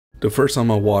The first time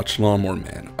I watched Lawnmower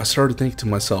Man, I started thinking to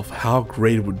myself how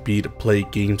great it would be to play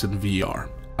games in VR.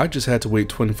 I just had to wait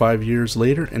 25 years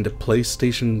later and the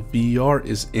PlayStation VR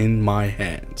is in my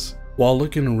hands. While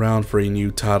looking around for a new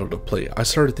title to play, I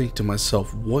started thinking to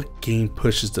myself what game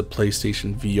pushes the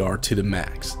PlayStation VR to the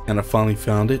max, and I finally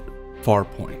found it,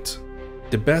 Farpoint.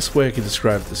 The best way I could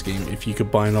describe this game, if you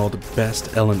combine all the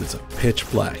best elements of Pitch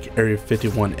Black, Area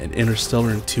 51, and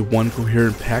Interstellar into one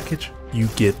coherent package, you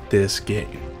get this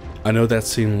game. I know that's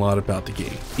saying a lot about the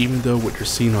game, even though what you're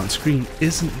seeing on screen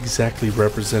isn't exactly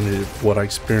representative of what I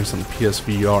experienced on the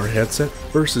PSVR headset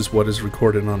versus what is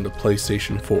recorded on the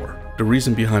PlayStation 4. The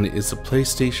reason behind it is the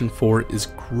PlayStation 4 is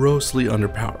grossly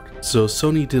underpowered, so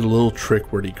Sony did a little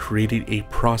trick where they created a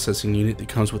processing unit that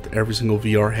comes with every single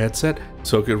VR headset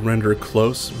so it could render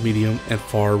close, medium, and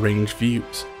far range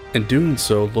views. And doing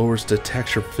so lowers the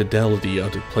texture fidelity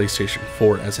of the PlayStation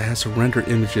 4 as it has to render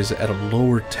images at a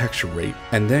lower texture rate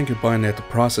and then combine that to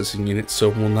processing unit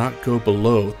so it will not go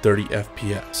below 30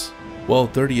 FPS. Well,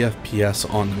 30 FPS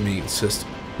on the main system.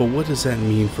 But what does that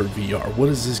mean for VR? What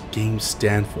does this game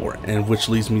stand for? And which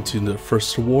leads me to the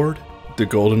first award, the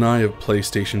golden eye of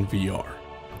PlayStation VR.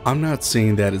 I'm not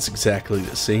saying that it's exactly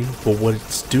the same, but what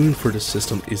it's doing for the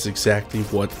system is exactly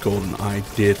what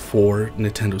GoldenEye did for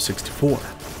Nintendo 64.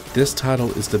 This title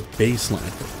is the baseline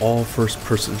for all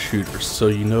first-person shooters, so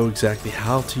you know exactly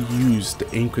how to use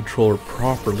the aim controller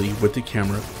properly with the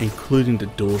camera, including the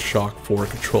DualShock 4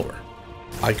 controller.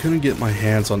 I couldn't get my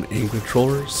hands on the aim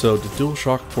controller, so the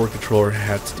DualShock 4 controller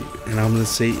had to do it, and I'm gonna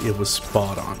say it was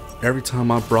spot on. Every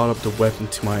time I brought up the weapon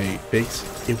to my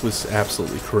face, it was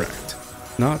absolutely correct.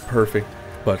 Not perfect,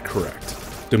 but correct.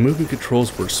 The movement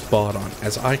controls were spot on,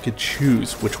 as I could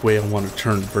choose which way I want to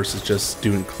turn versus just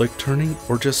doing click turning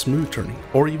or just smooth turning,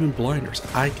 or even blinders.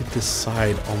 I could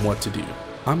decide on what to do.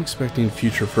 I'm expecting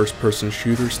future first-person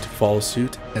shooters to follow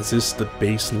suit, as this is the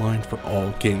baseline for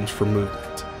all games for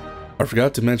movement. I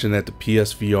forgot to mention that the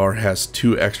PSVR has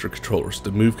two extra controllers,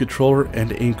 the move controller and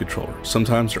the aim controller.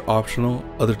 Sometimes they're optional,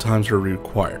 other times they're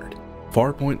required.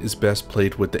 Farpoint is best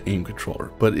played with the aim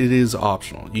controller, but it is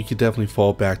optional. You can definitely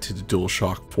fall back to the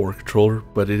DualShock 4 controller,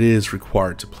 but it is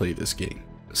required to play this game.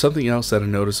 Something else that I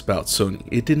noticed about Sony,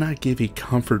 it did not give a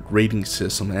comfort rating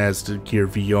system as the Gear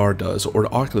VR does or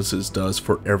the Oculus does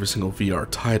for every single VR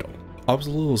title. I was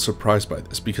a little surprised by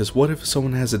this because what if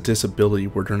someone has a disability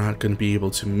where they're not going to be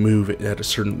able to move at a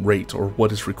certain rate or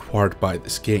what is required by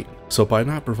this game? So by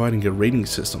not providing a rating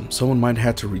system, someone might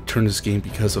have to return this game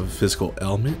because of a physical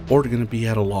ailment or they're going to be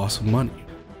at a loss of money.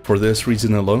 For this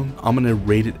reason alone, I'm going to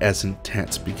rate it as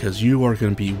intense because you are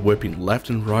going to be whipping left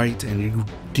and right and you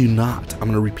do not, I'm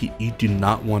going to repeat, you do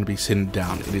not want to be sitting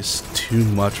down. It is too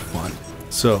much fun.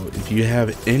 So if you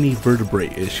have any vertebrae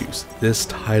issues, this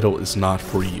title is not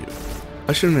for you.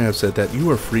 I shouldn't have said that. You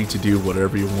are free to do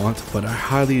whatever you want, but I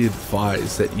highly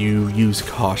advise that you use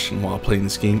caution while playing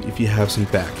this game if you have some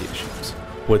back issues.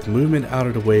 With movement out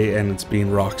of the way and it's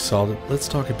being rock solid, let's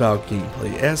talk about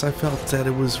gameplay, as I felt that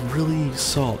it was really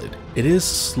solid. It is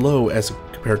slow as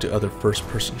compared to other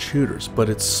first-person shooters, but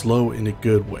it's slow in a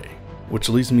good way. Which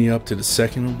leads me up to the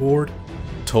second award,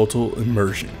 total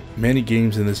immersion. Many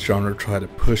games in this genre try to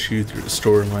push you through the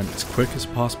storyline as quick as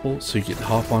possible so you can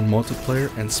hop on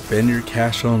multiplayer and spend your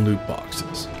cash on loot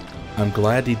boxes. I'm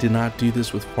glad they did not do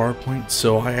this with Farpoint,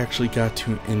 so I actually got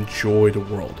to enjoy the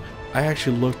world. I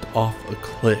actually looked off a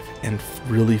cliff and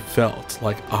really felt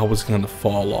like I was gonna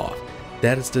fall off.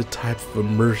 That is the type of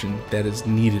immersion that is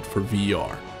needed for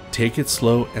VR. Take it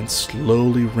slow and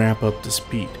slowly ramp up the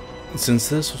speed. Since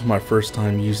this was my first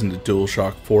time using the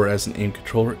DualShock 4 as an aim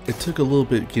controller, it took a little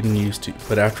bit getting used to,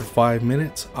 but after 5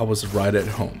 minutes, I was right at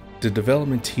home. The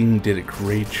development team did a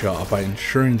great job by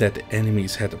ensuring that the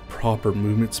enemies had the proper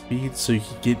movement speed so you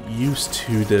could get used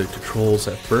to the controls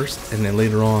at first, and then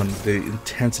later on, the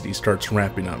intensity starts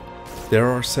ramping up. There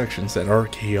are sections that are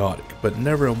chaotic, but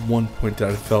never at one point that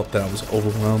I felt that I was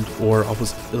overwhelmed or I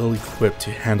was ill-equipped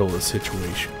to handle the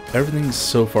situation. Everything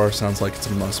so far sounds like it's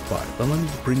a must-buy, but let me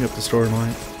bring up the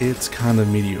storyline. It's kind of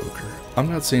mediocre. I'm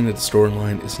not saying that the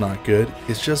storyline is not good,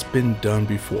 it's just been done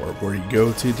before, where you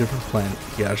go to a different planet,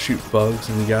 you gotta shoot bugs,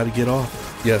 and you gotta get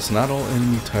off. Yes, not all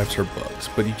enemy types are bugs,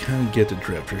 but you kinda get the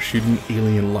drift. You're shooting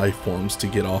alien life forms to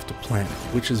get off the planet,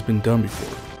 which has been done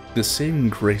before. The saving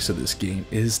grace of this game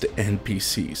is the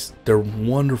NPCs. They're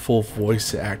wonderful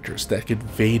voice actors that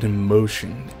convey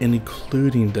emotion, and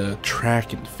including the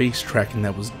tracking, face tracking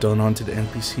that was done onto the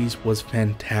NPCs was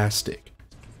fantastic.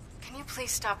 Can you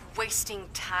please stop wasting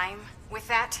time with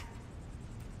that?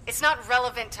 It's not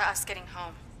relevant to us getting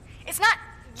home. It's not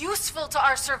useful to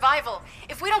our survival.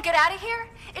 If we don't get out of here,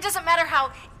 it doesn't matter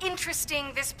how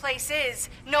interesting this place is,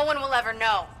 no one will ever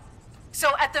know.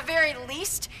 So at the very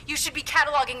least, you should be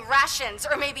cataloging rations,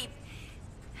 or maybe...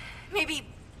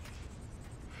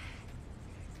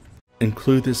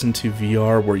 Include this into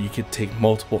VR where you could take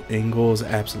multiple angles,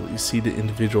 absolutely see the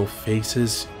individual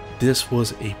faces. This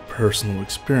was a personal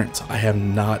experience. I have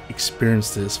not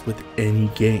experienced this with any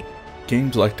game.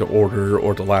 Games like The Order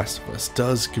or The Last of Us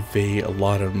does convey a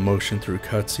lot of emotion through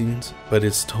cutscenes, but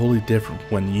it's totally different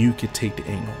when you could take the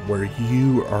angle where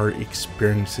you are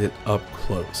experiencing it up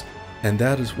close. And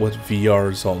that is what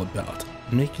VR is all about.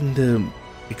 Making the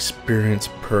experience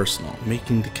personal,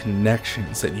 making the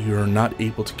connections that you are not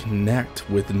able to connect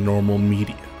with normal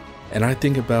media. And I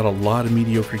think about a lot of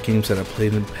mediocre games that I've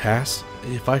played in the past.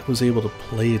 If I was able to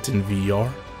play it in VR,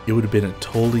 it would have been a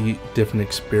totally different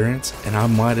experience, and I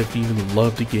might have even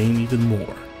loved the game even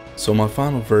more. So my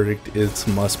final verdict is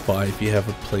must buy if you have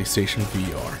a PlayStation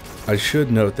VR. I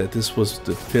should note that this was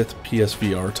the 5th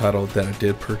PSVR title that I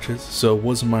did purchase, so it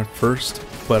wasn't my first,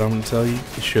 but I'm going to tell you,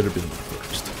 it should have been my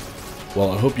first.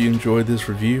 Well, I hope you enjoyed this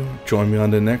review. Join me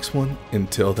on the next one.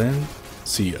 Until then,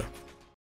 see ya.